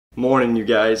Morning, you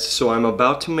guys. So I'm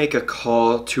about to make a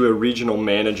call to a regional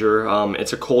manager.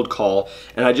 It's a cold call,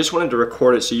 and I just wanted to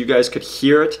record it so you guys could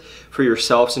hear it for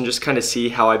yourselves and just kind of see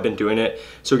how I've been doing it.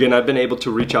 So again, I've been able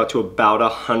to reach out to about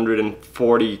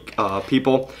 140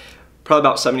 people, probably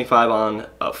about 75 on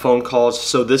phone calls.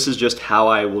 So this is just how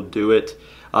I will do it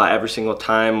every single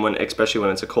time, especially when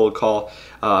it's a cold call.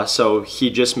 So he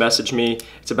just messaged me.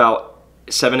 It's about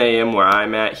 7 a.m. where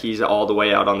I'm at. He's all the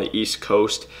way out on the East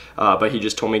Coast, but he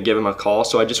just told me to give him a call.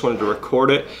 So I just wanted to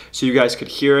record it so you guys could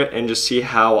hear it and just see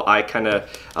how I kind of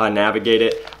navigate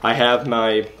it. I have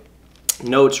my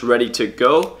notes ready to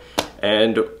go,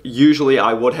 and usually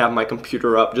I would have my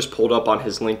computer up, just pulled up on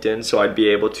his LinkedIn, so I'd be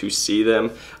able to see them,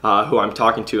 who I'm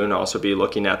talking to, and also be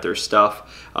looking at their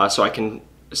stuff, so I can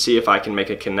see if I can make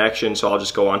a connection. So I'll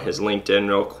just go on his LinkedIn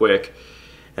real quick,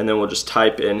 and then we'll just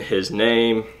type in his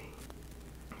name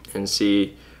and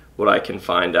see what I can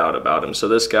find out about him. So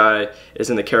this guy is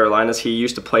in the Carolinas. He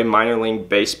used to play minor league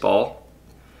baseball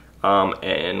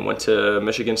and went to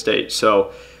Michigan State.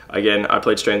 So again, I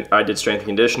did strength and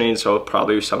conditioning, so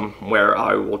probably somewhere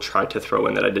I will try to throw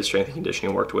in that I did strength and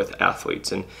conditioning, worked with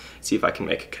athletes, and see if I can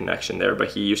make a connection there.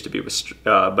 But he used to be with,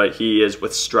 but he is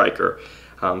with Stryker.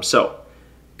 So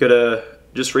gonna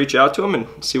just reach out to him and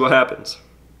see what happens.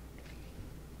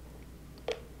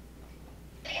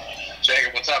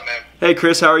 Jacob, what's up, man? Hey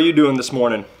Chris, how are you doing this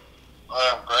morning?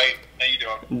 Great. How you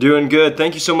doing? Doing good.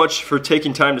 Thank you so much for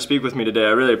taking time to speak with me today. I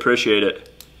really appreciate it.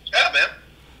 Yeah, man.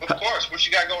 Of course. What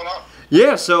you got going on?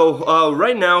 Yeah, so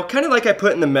right now, kind of like I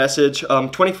put in the message,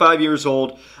 25 years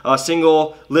old,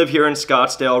 single, live here in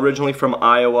Scottsdale, originally from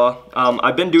Iowa.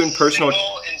 I've been doing personal...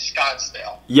 Single in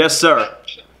Scottsdale? Yes, sir.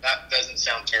 That doesn't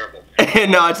sound terrible.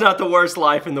 No, it's not the worst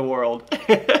life in the world. What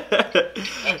part of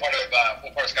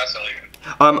Scottsdale are you in?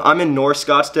 I'm in North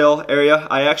Scottsdale area.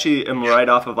 I actually am right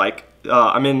off of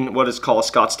I'm in what is called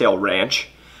Scottsdale Ranch.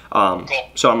 Cool.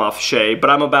 So I'm off Shea, but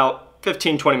I'm about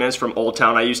 15-20 minutes from Old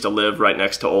Town. I used to live right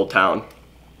next to Old Town,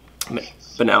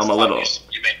 but now I'm a little...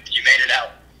 You made it out.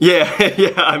 Yeah,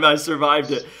 yeah, I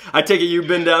survived it. I take it you've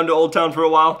been down to Old Town for a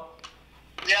while?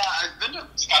 Yeah, I've been to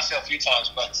Scottsdale a few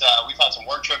times, but we've had some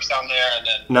work trips down there, and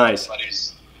then nice.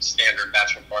 Everybody's standard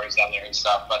bachelor parties down there and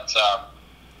stuff, but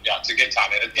yeah, it's a good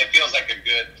time. It feels like a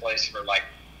good place for like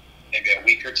maybe a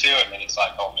week or two, and then it's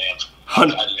like, oh man, how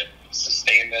do you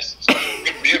sustain this? So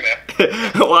good for you,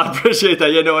 man. Well, I appreciate that.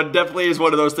 You know, it definitely is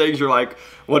one of those things you're like,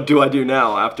 what do I do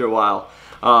now after a while?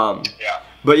 Yeah.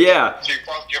 But yeah. So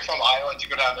you're from Iowa. Did you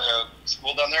go down to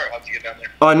school down there, or how'd you get down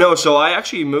there? No, so I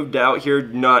actually moved out here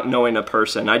not knowing a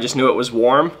person. I just knew it was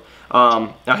warm. I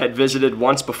had visited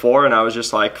once before, and I was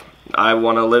just like, I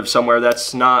want to live somewhere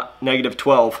that's not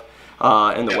 -12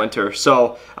 in the winter.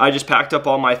 So I just packed up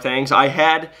all my things. I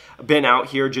had been out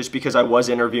here just because I was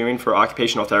interviewing for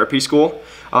occupational therapy school,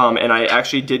 and I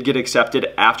actually did get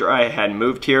accepted after I had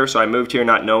moved here. So I moved here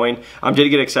not knowing. Did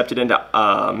get accepted into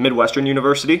Midwestern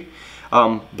University.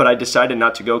 But I decided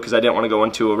not to go because I didn't want to go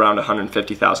into around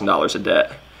 $150,000 of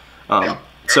debt.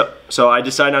 So I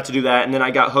decided not to do that, and then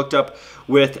I got hooked up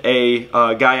with a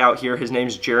guy out here. His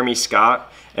name's Jeremy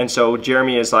Scott, and so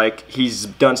Jeremy is like, he's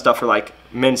done stuff for like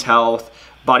Men's Health,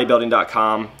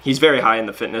 bodybuilding.com. He's very high in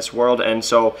the fitness world, and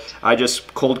so I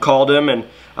just cold called him, and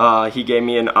he gave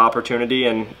me an opportunity,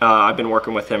 and I've been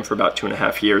working with him for about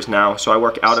 2.5 years now. So I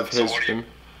work out of his gym.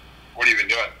 What have you been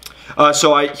doing?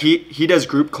 So he does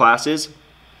group classes,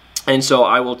 and so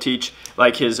I will teach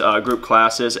like his group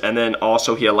classes, and then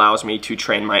also he allows me to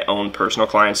train my own personal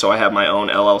clients. So I have my own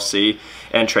LLC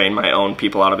and train my own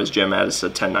people out of his gym as a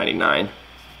 1099.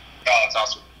 Oh, that's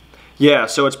awesome. Yeah,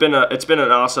 so it's been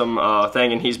an awesome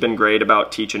thing, and he's been great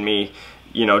about teaching me,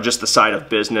 you know, just the side of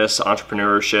business,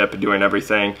 entrepreneurship, doing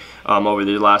everything over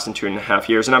the last 2.5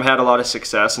 years. And I've had a lot of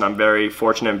success, and I'm very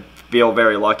fortunate and feel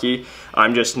very lucky.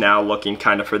 I'm just now looking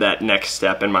kind of for that next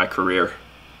step in my career.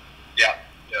 Yeah.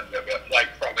 Like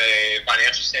from a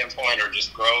financial standpoint, or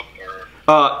just growth, or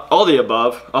all the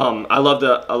above. I love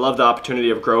the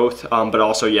opportunity of growth, but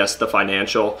also yes, the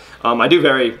financial.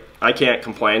 I can't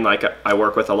complain. Like I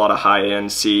work with a lot of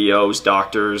high-end CEOs,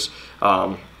 doctors,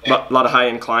 a lot of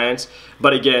high-end clients.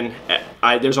 But again,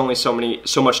 there's only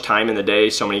so much time in the day,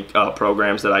 so many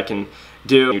programs that I can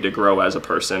do to grow as a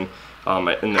person. How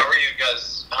are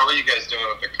you guys doing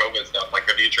with the COVID stuff? Like,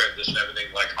 have you transitioned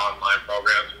everything like online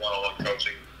programs, one-on-one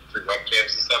coaching through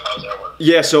webcams and stuff? How does that work?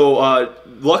 Yeah, so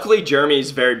luckily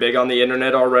Jeremy's very big on the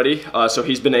internet already, so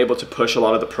he's been able to push a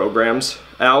lot of the programs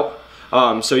out.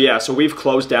 So yeah, so we've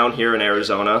closed down here in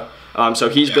Arizona. So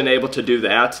he's been able to do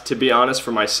that. To be honest,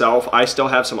 for myself, I still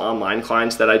have some online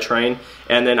clients that I train,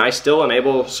 and then I still am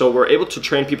able, so we're able to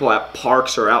train people at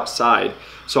parks or outside.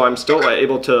 So I'm still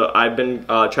able to, I've been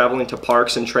traveling to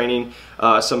parks and training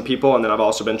some people, and then I've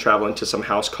also been traveling to some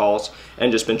house calls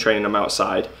and just been training them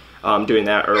outside, doing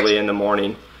that early in the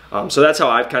morning. So that's how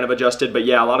I've kind of adjusted. But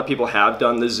yeah, a lot of people have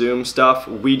done the Zoom stuff.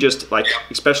 We just, like,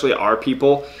 especially our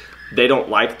people, they don't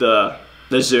like the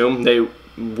Zoom.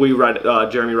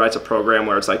 Jeremy writes a program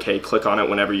where it's like, hey, click on it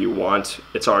whenever you want.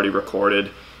 It's already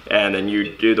recorded, and then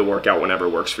you do the workout whenever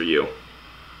works for you.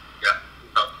 Yeah,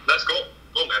 that's cool.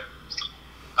 Cool, man.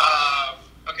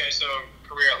 Okay, so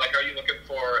career, like, are you looking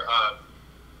for,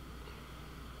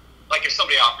 like, if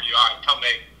somebody offered you, all right, come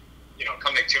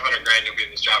make 200 grand, you'll be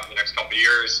in this job for the next couple of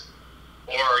years,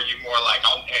 or are you more like,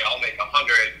 I'll make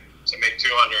 100 to make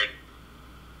 200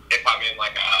 if I'm in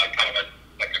like a kind of a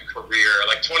career,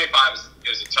 like 25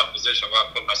 is a tough position. I'm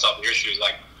gonna put myself in your shoes.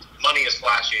 Like, money is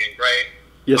flashy and great.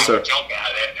 Yes, sir. I would jump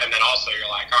at it, and then also you're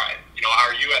like, all right,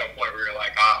 are you at a point where you're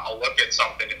like, I'll look at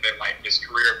something if it like is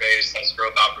career based, has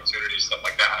growth opportunities, stuff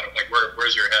like that. Like,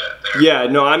 where's your head at there? Yeah,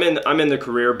 no, I'm in the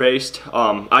career based.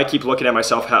 I keep looking at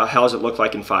myself. How does it look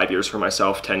like in 5 years for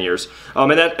myself, 10 years?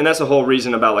 And that's the whole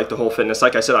reason about like the whole fitness.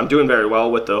 Like I said, I'm doing very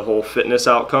well with the whole fitness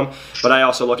outcome, but I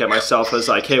also look at myself as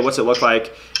like, hey, what's it look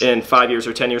like in 5 years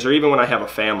or 10 years, or even when I have a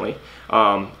family?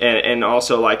 And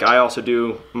also, like, I also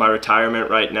do my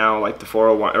retirement right now, like the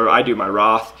 401, or I do my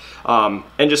Roth,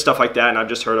 and just stuff like that. And I've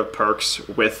just heard of perks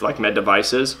with like med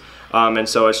devices. And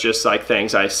so it's just like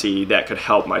things I see that could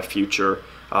help my future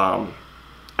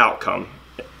outcome.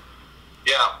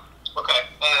 Yeah. Okay.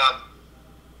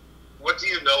 What do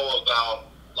you know about,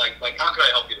 like how can I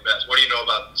help you the best? What do you know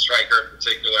about Stryker in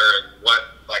particular, and what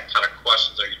like kind of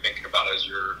questions are you thinking about as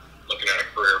you're looking at a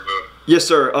career move? Yes,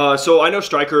 sir. So I know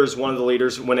Stryker is one of the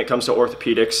leaders when it comes to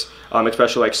orthopedics,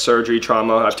 especially like surgery,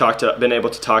 trauma. I've been able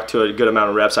to talk to a good amount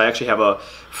of reps. I actually have a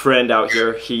friend out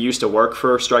here. He used to work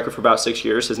for Stryker for about 6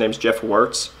 years. His name's Jeff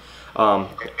Wirtz.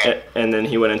 And then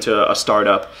he went into a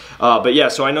startup. But yeah,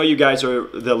 so I know you guys are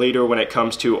the leader when it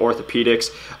comes to orthopedics.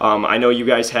 I know you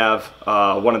guys have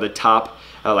one of the top,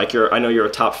 I know you're a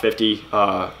top 50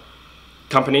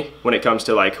 company when it comes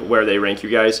to like where they rank you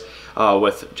guys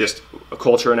with just a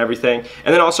culture and everything.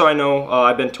 And then also I know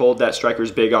I've been told that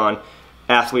Stryker's big on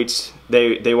athletes.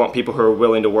 They want people who are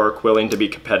willing to work, willing to be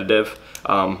competitive,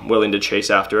 willing to chase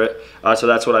after it. So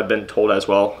that's what I've been told as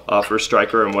well for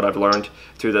Stryker and what I've learned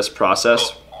through this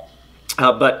process.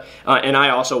 And I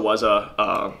also was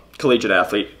a collegiate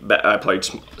athlete. I played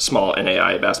small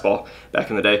NAIA basketball back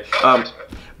in the day.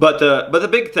 But the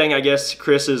big thing, I guess,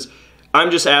 Chris, is I'm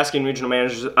just asking regional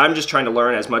managers, I'm just trying to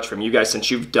learn as much from you guys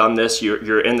since you've done this.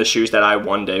 You're in the shoes that I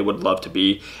one day would love to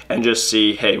be, and just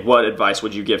see, hey, what advice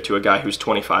would you give to a guy who's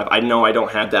 25? I know I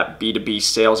don't have that B2B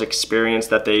sales experience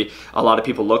that a lot of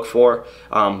people look for,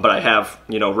 but I have,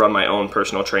 run my own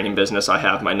personal training business. I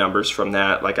have my numbers from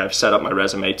that. Like, I've set up my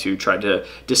resume to try to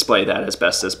display that as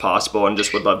best as possible, and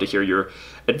just would love to hear your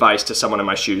advice to someone in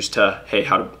my shoes to, hey,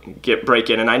 how to break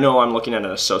in. And I know I'm looking at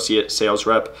an associate sales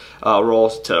rep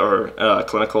role or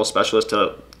clinical specialist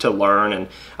to learn and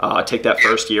take that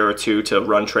first year or two to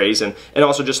run trays and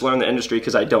also just learn the industry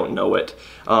because I don't know it.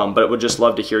 But would just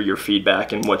love to hear your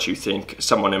feedback and what you think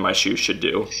someone in my shoes should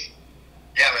do.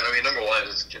 Yeah, man. I mean, number one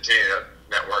is continue to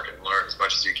network and learn as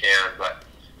much as you can. But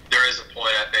there is a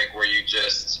point, I think, where you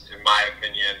just, in my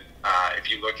opinion, if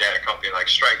you look at a company like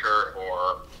Stryker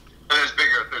or there's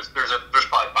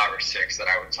probably 5 or 6 that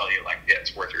I would tell you, like, yeah,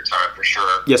 it's worth your time for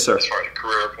sure. Yes, sir. As far as a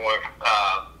career point.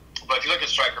 But if you look at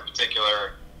Stryker in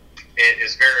particular, it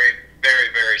is very, very,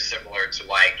 very similar to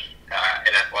like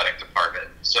an athletic department.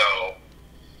 So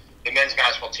the men's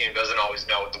basketball team doesn't always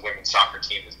know what the women's soccer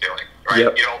team is doing, right?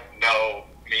 Yep. You don't know.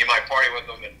 I mean, you might party with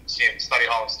them and see them in study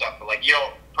hall and stuff, but like you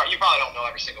probably don't know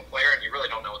every single player, and you really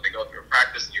don't know what they go through in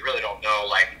practice, and you really don't know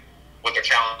like what their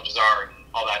challenges are and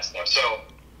all that stuff. So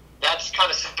that's kind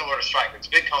of similar to Stryker. It's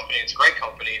a big company. It's a great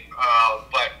company.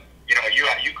 But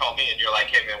you call me and you're like,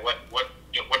 hey man,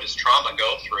 what does trauma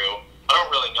go through? I don't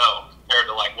really know compared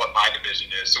to like what my division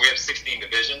is. So we have 16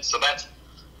 divisions. So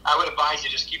I would advise you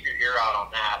just keep your ear out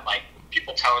on that. Like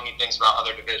people telling you things about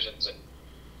other divisions and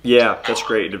yeah, that's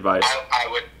great advice. I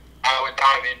would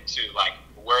dive into like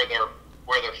where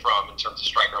they're from in terms of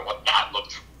Stryker and what that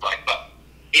looks like. But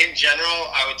in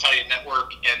general, I would tell you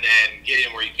network and then get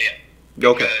in where you can.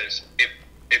 Okay. Because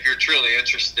if you're truly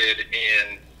interested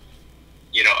in,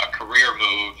 a career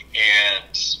move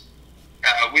and,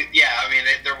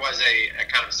 there was a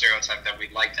kind of a stereotype that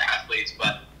we'd like to athletes,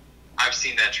 but I've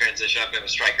seen that transition. I've been a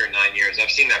striker 9 years.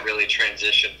 I've seen that really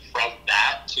transition from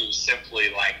that to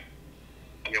simply like,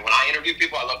 I mean, when I interview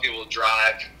people, I love people to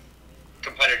drive,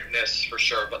 competitiveness for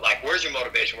sure, but like, where's your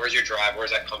motivation? Where's your drive?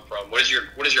 Where's that come from? What does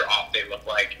your off day look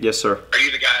like? Yes, sir. Are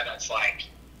you the guy that's like,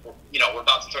 you know, we're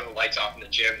about to turn the lights off in the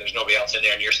gym, there's nobody else in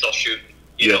there, and you're still shooting?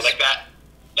 You know, like that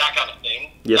kind of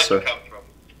thing. Yes, that sir. Can come from,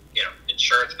 you know,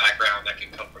 insurance background. That can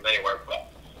come from anywhere. But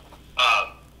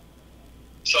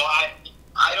so I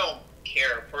don't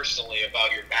care personally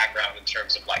about your background in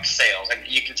terms of like sales. And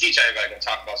you can teach anybody to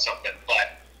talk about something,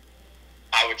 but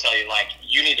I would tell you, like,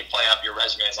 you need to play up your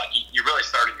resume as like you're really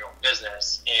starting your own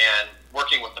business and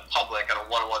working with the public on a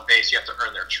one-on-one base. You have to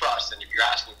earn their trust, and if you're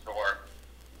asking for,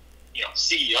 you know,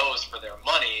 CEOs for their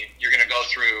money, you're going to go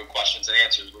through questions and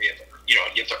answers where you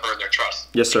have to earn their trust.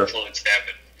 Yes, sir. Influence them.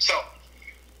 So,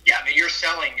 yeah, I mean, you're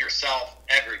selling yourself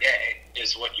every day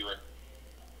is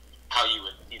how you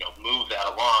would, you know, move that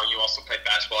along. You also played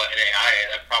basketball at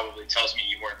NAIA. That probably tells me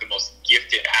you weren't the most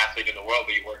gifted athlete in the world,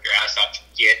 but you worked your ass off to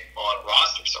get on a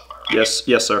roster somewhere, right?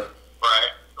 Yes, sir.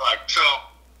 Right? Like, so,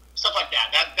 stuff like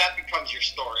that. That becomes your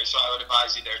story. So I would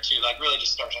advise you there, too. Like, really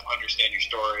just start to understand your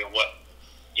story and what,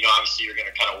 you know, obviously you're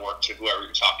going to kind of work to whoever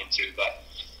you're talking to. But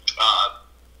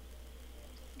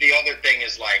the other thing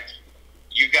is, like,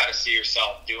 you've got to see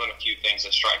yourself doing a few things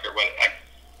as striker. Like,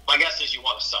 my guess is you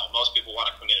want to sell. Most people want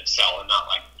to come in and sell and not,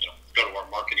 like, you know, go to our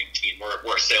marketing team.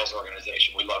 We're a sales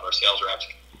organization. We love our sales reps.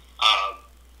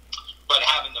 But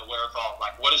having the wherewithal,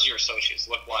 like, what does your associates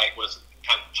look like? What does the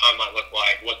kind of timeline look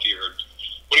like? What do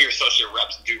your associate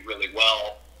reps do really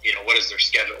well? You know, what is their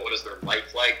schedule? What is their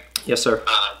life like? Yes, sir.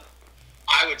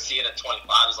 I would see it at 25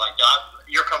 as like, God,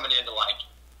 you're coming in to like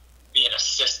be an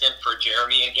assistant for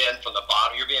Jeremy again from the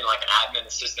bottom. You're being like an admin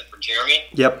assistant for Jeremy.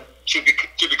 Yep. To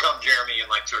become Jeremy in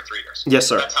like 2 or 3 years. Yes,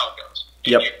 sir. That's how it goes.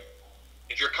 And Yep.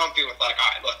 If you're comfy with like,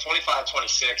 all right, look, 25,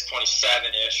 26,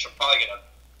 27-ish,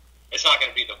 it's not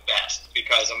going to be the best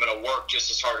because I'm going to work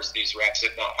just as hard as these reps,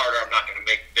 if not harder. I'm not going to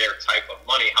make their type of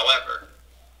money. However,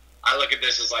 I look at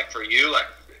this as like for you, like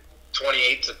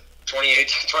 28 to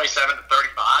 27 to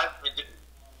 35, I mean,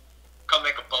 come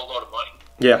make a boatload of money.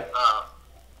 Yeah.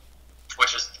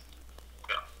 Which is,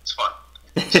 you know, it's fun.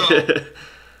 So,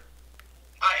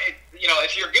 you know,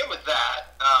 if you're good with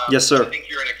that, yes, sir. I think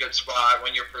you're in a good spot.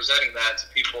 When you're presenting that to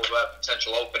people who have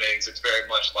potential openings, it's very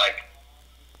much like,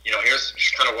 you know, here's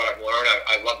kind of what I've learned.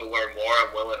 I love to learn more.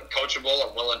 I'm coachable.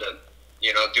 I'm willing to,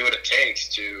 you know, do what it takes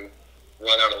to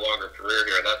run out a longer career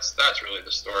here. That's really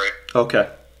the story. Okay.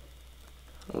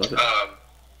 I love it.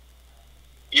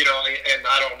 You know, and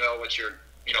I don't know what your,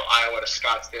 you know, Iowa to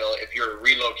Scottsdale, if you're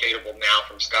relocatable now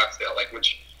from Scottsdale, like,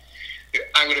 which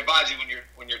I would advise you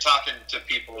when you're talking to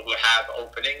people who have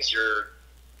openings,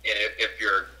 if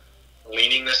you're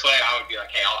leaning this way, I would be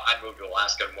like, hey, I'd move to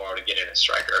Alaska tomorrow to get in as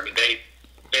striker. I mean, they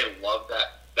love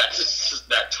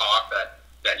that talk,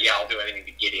 that yeah, I'll do anything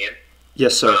to get in.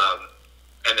 Yes, sir.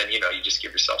 And then, you know, you just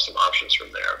give yourself some options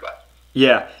from there. But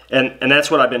yeah, and that's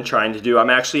what I've been trying to do. I'm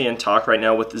actually in talk right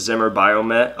now with Zimmer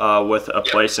Biomet with a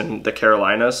place in the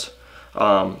Carolinas.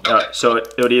 So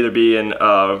it would either be in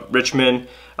Richmond,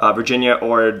 Virginia,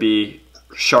 or it would be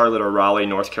Charlotte or Raleigh,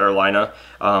 North Carolina.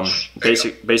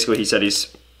 Basically, he said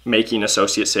he's making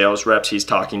associate sales reps. He's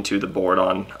talking to the board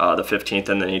on the 15th,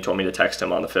 and then he told me to text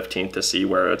him on the 15th to see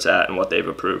where it's at and what they've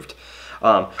approved.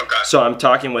 So I'm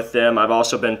talking with them. I've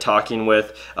also been talking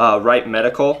with Wright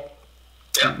Medical.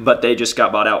 Yeah. But they just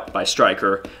got bought out by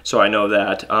Stryker, so I know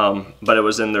that. But it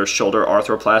was in their shoulder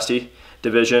arthroplasty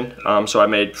division. So I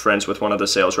made friends with one of the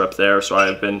sales reps there. So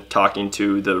I've been talking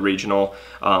to the regional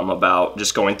about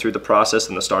just going through the process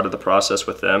and the start of the process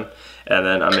with them. And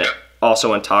then I'm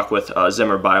also in talk with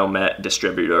Zimmer Biomet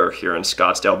distributor here in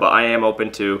Scottsdale. But I am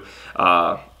open to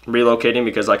relocating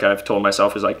because, like I've told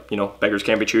myself, is like, you know, beggars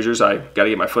can't be choosers. I got to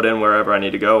get my foot in wherever I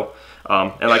need to go.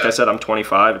 And like I said, I'm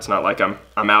 25. It's not like I'm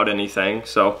out anything.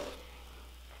 So,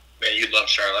 man, you'd love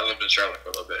Charlotte. I lived in Charlotte for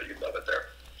a little bit. You'd love it there.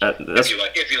 If you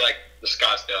like the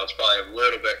Scottsdale, it's probably a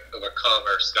little bit of a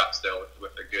calmer Scottsdale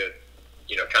with a good,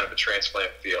 you know, kind of a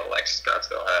transplant feel like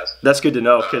Scottsdale has. That's good to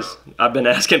know because I've been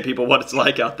asking people what it's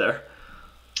like out there.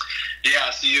 Yeah,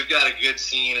 so you've got a good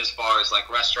scene as far as like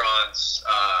restaurants.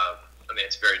 I mean,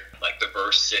 it's very like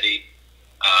diverse city.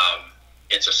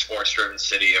 It's a sports-driven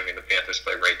city. I mean, the Panthers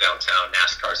play right downtown.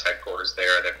 NASCAR's headquarters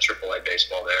there. They have AAA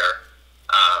baseball there.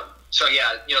 So,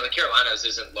 yeah, you know, the Carolinas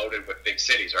isn't loaded with big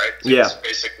cities, right? Yeah. It's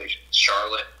basically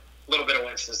Charlotte, a little bit of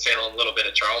Winston-Salem, a little bit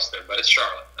of Charleston, but it's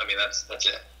Charlotte. I mean, that's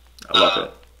it. I love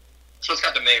it. So it's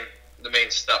got the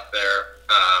main stuff there.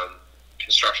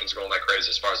 Construction's going like crazy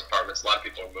as far as apartments. A lot of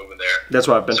people are moving there. That's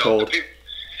what I've been told.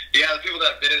 Yeah, the people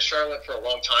that have been in Charlotte for a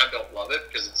long time don't love it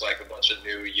because it's like a bunch of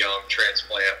new, young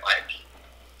transplant, like,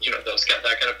 you know, those that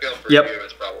kind of feel. For Yep. you,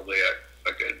 it's probably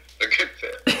a good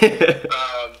fit.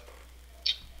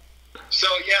 So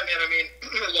yeah, man. I mean,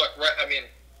 look, right, I mean,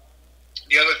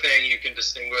 the other thing you can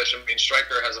distinguish. I mean,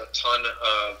 Stryker has a ton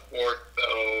of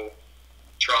ortho,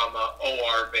 trauma,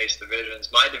 OR-based divisions.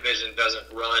 My division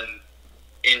doesn't run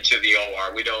into the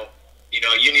OR. We don't. You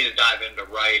know, you need to dive into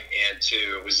Wright and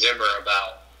to Zimmer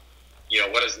about, you know,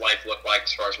 what does life look like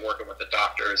as far as working with the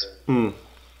doctors and,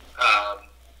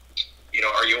 you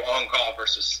know, are you on call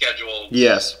versus scheduled?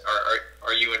 Yes.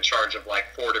 Are you in charge of like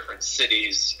 4 different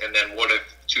cities? And then what if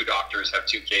 2 doctors have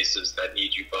 2 cases that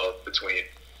need you both between,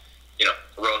 you know,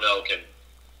 Roanoke and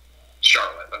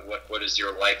Charlotte? Like what does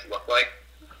your life look like?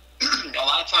 A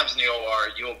lot of times in the OR,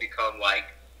 you'll become like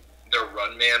their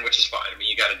run man, which is fine. I mean,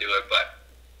 you got to do it, but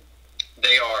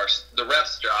they are the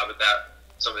ref's job at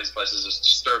some of these places is to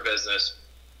stir business,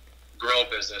 grow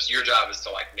business. Your job is to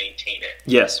like maintain it.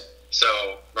 Yes.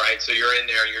 So, right. So you're in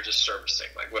there and you're just servicing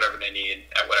like whatever they need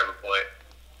at whatever point.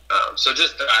 So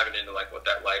just diving into like what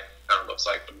that life kind of looks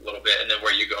like a little bit and then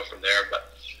where you go from there.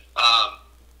 But,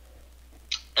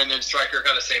 and then Stryker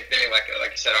kind of same thing. Like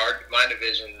I said, my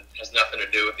division has nothing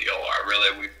to do with the OR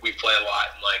really. We play a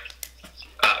lot in like,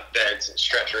 beds and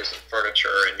stretchers and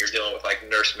furniture, and you're dealing with like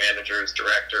nurse managers,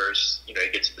 directors. You know, you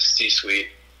get to the C-suite.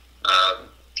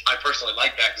 I personally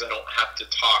like that because I don't have to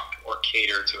talk or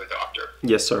cater to a doctor.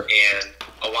 Yes, sir. And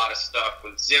a lot of stuff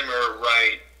with Zimmer,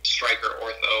 Wright, Stryker,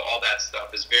 ortho, all that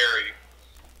stuff is very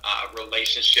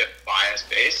relationship bias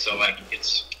based. So like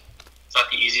it's not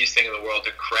the easiest thing in the world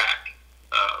to crack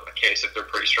a case if they're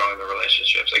pretty strong in their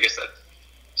relationships. I guess that's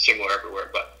similar everywhere,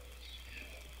 but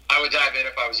I would dive in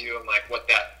if I was you and like what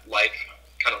that life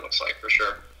kind of looks like for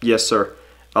sure. Yes, sir.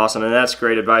 Awesome, and that's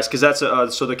great advice because that's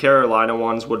so the Carolina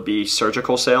ones would be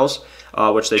surgical sales,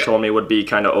 which they told me would be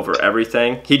kind of over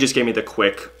everything. He just gave me the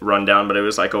quick rundown, but it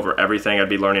was like over everything. I'd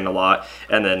be learning a lot,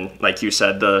 and then like you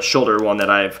said, the shoulder one that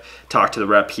I've talked to the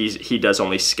rep, he does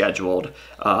only scheduled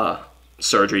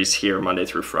surgeries here Monday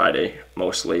through Friday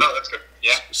mostly. Oh, that's good.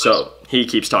 Yeah. So he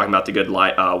keeps talking about the good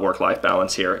work-life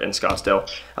balance here in Scottsdale.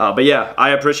 But yeah,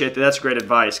 I appreciate that. That's great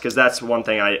advice because that's one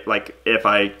thing I like. If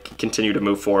I continue to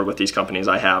move forward with these companies,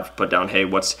 I have put down, hey,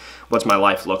 what's my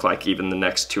life look like even the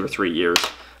next 2 or 3 years?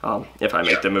 If I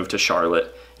make the move to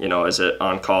Charlotte, you know, is it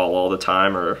on call all the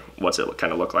time or what's it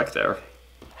kind of look like there?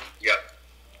 Yep.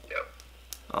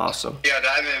 Awesome. Yeah,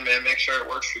 dive in, man. Make sure it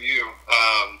works for you.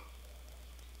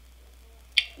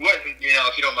 What, you know,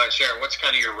 if you don't mind sharing, what's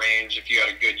kind of your range if you had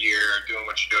a good year doing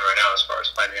what you're doing right now as far as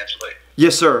financially?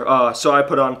 Yes, sir. So I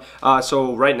put on,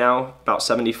 so right now, about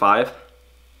 75.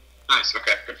 Nice.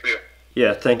 Okay. Good for you.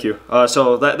 Yeah, thank you.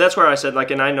 So that's where I said, like,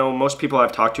 and I know most people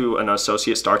I've talked to, an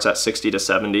associate starts at 60 to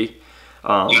 70.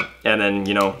 And then,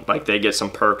 you know, like they get some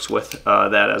perks with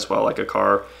that as well, like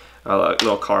a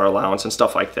little car allowance and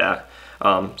stuff like that.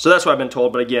 So that's what I've been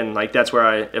told. But again, like that's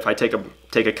where if I take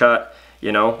a cut,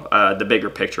 you know, the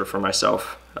bigger picture for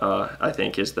myself, I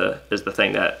think is the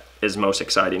thing that is most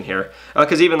exciting here.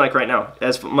 Because even like right now,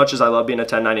 as much as I love being a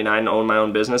 1099, own my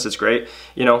own business, it's great.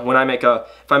 You know, when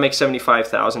if I make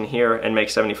 75,000 here and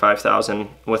make 75,000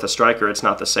 with a Stryker, it's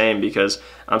not the same because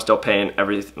I'm still paying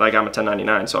like I'm a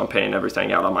 1099, so I'm paying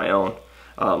everything out on my own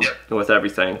with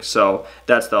everything. So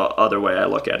that's the other way I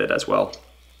look at it as well.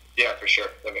 Yeah, for sure.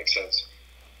 That makes sense.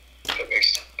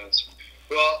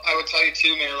 Well, I would tell you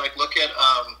too, man. Like, look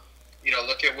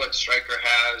at what Stryker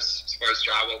has as far as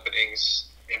job openings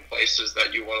in places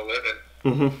that you want to live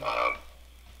in. Mm-hmm.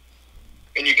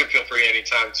 And you can feel free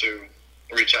anytime to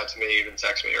reach out to me, even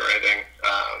text me or anything,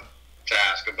 to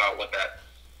ask about what that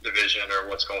division or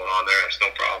what's going on there. It's no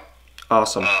problem.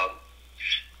 Awesome.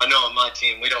 I know on my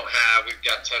team we've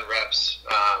got 10 reps.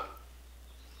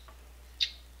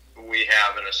 We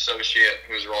have an associate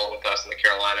who's rolling with us in the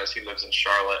Carolinas. He lives in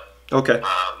Charlotte. Okay.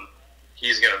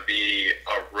 He's going to be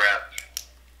a rep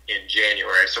in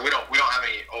January, so we don't have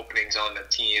any openings on the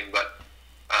team, but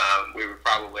we would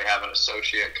probably have an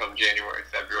associate come January,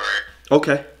 February.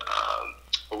 Okay.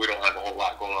 But we don't have a whole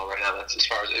lot going on right now. That's as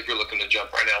far as if you're looking to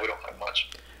jump right now, we don't have much.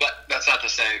 But that's not to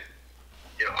say,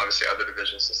 you know, obviously other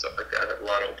divisions and stuff like that have a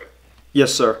lot open.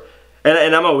 Yes, sir.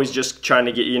 And I'm always just trying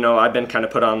to get, you know, I've been kind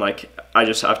of put on like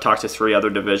I've talked to 3 other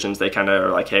divisions. They kind of are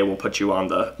like, hey, we'll put you on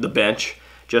the bench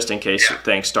just in case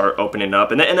things start opening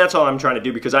up. And that's all I'm trying to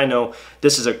do because I know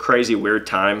this is a crazy, weird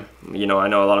time. You know, I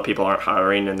know a lot of people aren't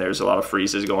hiring and there's a lot of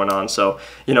freezes going on. So,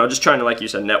 you know, just trying to, like you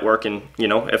said, network and, you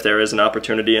know, if there is an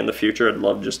opportunity in the future, I'd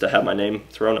love just to have my name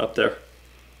thrown up there.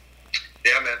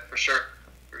 Yeah, man, for sure.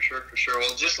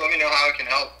 Well, just let me know how I can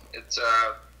help. It's,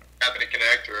 happy to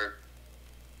connect or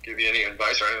give you any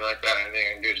advice or anything like that. Anything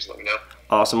I can do, just let me know.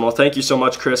 Awesome. Well, thank you so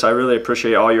much, Chris. I really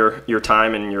appreciate all your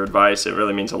time and your advice. It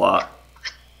really means a lot.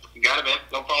 You got it, man.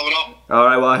 No problem at all. All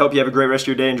right. Well, I hope you have a great rest of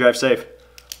your day and drive safe.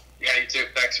 Yeah, you too.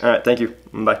 Thanks. All right. Thank you.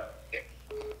 Bye.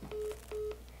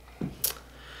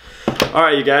 All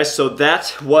right, you guys, so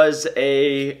that was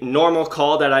a normal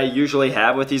call that I usually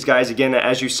have with these guys. Again,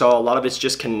 as you saw, a lot of it's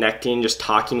just connecting, just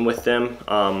talking with them.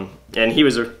 And he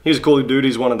was a cool dude.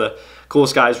 He's one of the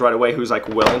coolest guys right away who's like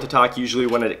willing to talk. Usually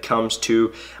when it comes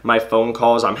to my phone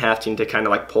calls, I'm having to kind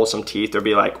of like pull some teeth or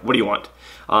be like, what do you want?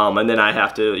 And then I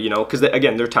have to, you know, because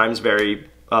again, their time's very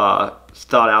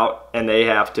thought out, and they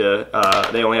have to,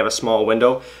 they only have a small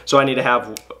window. So I need to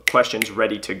have questions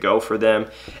ready to go for them.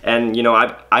 And you know,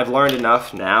 I've learned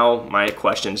enough now. My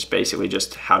questions basically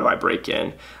just, how do I break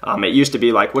in? It used to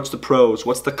be like, what's the pros,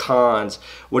 what's the cons,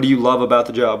 what do you love about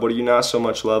the job, what do you not so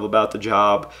much love about the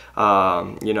job,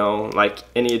 you know, like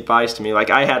any advice to me. Like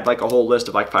I had like a whole list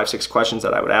of like 5-6 questions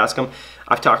that I would ask them.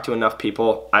 I've talked to enough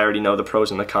people, I already know the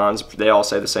pros and the cons. They all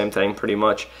say the same thing pretty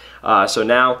much. So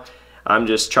now I'm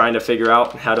just trying to figure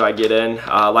out, how do I get in?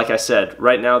 Like I said,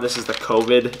 right now this is the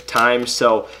COVID time,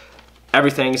 so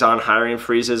everything's on hiring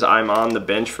freezes. I'm on the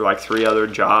bench for like 3 other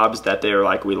jobs that they're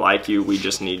like, we like you, we'll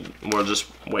just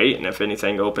wait, and if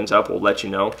anything opens up, we'll let you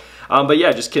know. But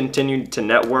yeah, just continue to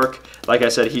network. Like I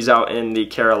said, he's out in the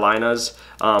Carolinas,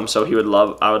 so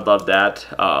I would love that.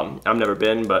 I've never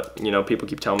been, but you know, people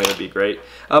keep telling me it'd be great.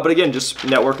 But again, just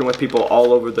networking with people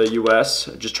all over the US,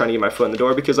 just trying to get my foot in the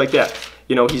door, because like that,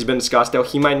 you know, he's been to Scottsdale,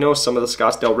 he might know some of the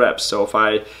Scottsdale reps. So if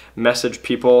I message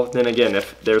people, then again,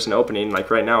 if there's an opening,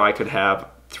 like right now, I could have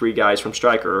 3 guys from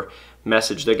Stryker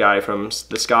message the guy from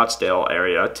the Scottsdale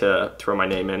area to throw my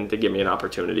name in to give me an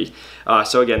opportunity.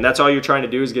 So again, that's all you're trying to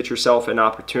do, is get yourself an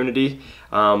opportunity.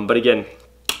 But again,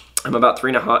 I'm about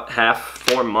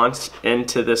 3.5-4 months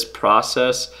into this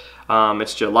process.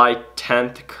 It's July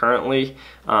 10th currently.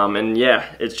 And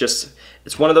yeah,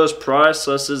 it's one of those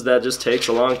processes that just takes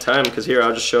a long time, because here,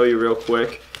 I'll just show you real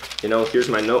quick. You know, here's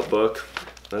my notebook.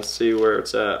 Let's see where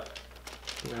it's at.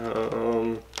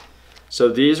 So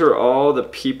these are all the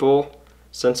people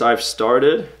since I've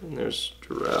started. And there's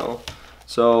Jarrell.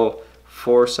 So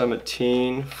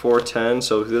 4/17, 4/10.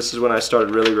 So this is when I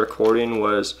started really recording,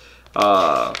 was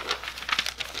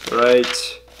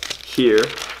right here,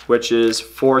 which is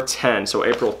 4/10, so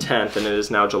April 10th, and it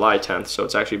is now July 10th. So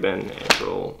it's actually been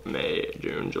April, May,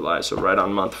 June, July. So right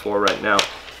on month 4 right now.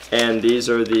 And these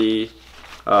are the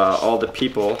all the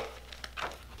people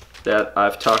that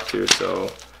I've talked to. So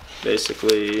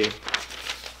basically,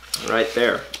 right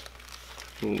there,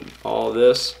 and all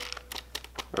this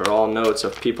are all notes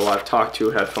of people I've talked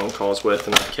to, had phone calls with,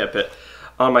 and I've kept it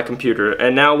on my computer.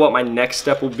 And now what my next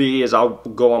step will be is I'll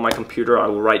go on my computer, I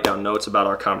will write down notes about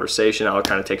our conversation. I'll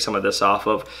kind of take some of this off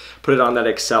of, put it on that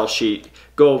Excel sheet,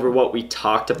 go over what we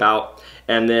talked about,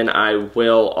 and then I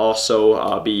will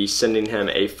also be sending him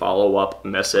a follow-up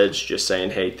message just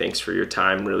saying, hey, thanks for your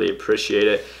time, really appreciate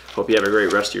it. Hope you have a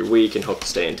great rest of your week and hope to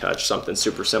stay in touch. Something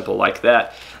super simple like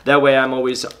that. That way I'm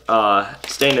always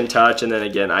staying in touch, and then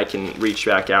again, I can reach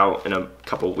back out in a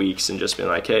couple weeks and just be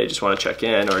like, hey, just want to check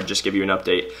in, or just give you an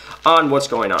update on what's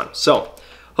going on. So,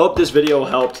 hope this video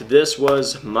helped. This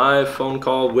was my phone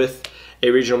call with a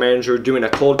regional manager doing a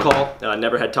cold call.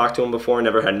 Never had talked to him before,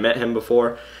 never had met him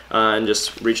before, and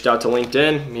just reached out to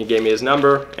LinkedIn. He gave me his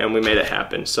number, and we made it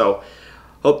happen. So,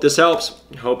 hope this helps.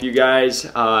 Hope you guys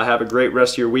have a great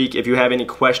rest of your week. If you have any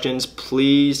questions,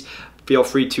 please feel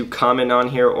free to comment on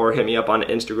here or hit me up on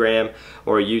Instagram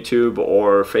or YouTube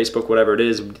or Facebook, whatever it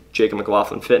is, Jacob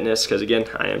McLaughlin Fitness, because again,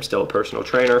 I am still a personal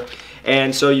trainer.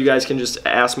 And so you guys can just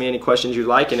ask me any questions you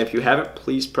like, and if you haven't,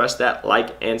 please press that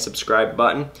like and subscribe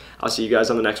button. I'll see you guys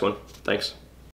on the next one. Thanks.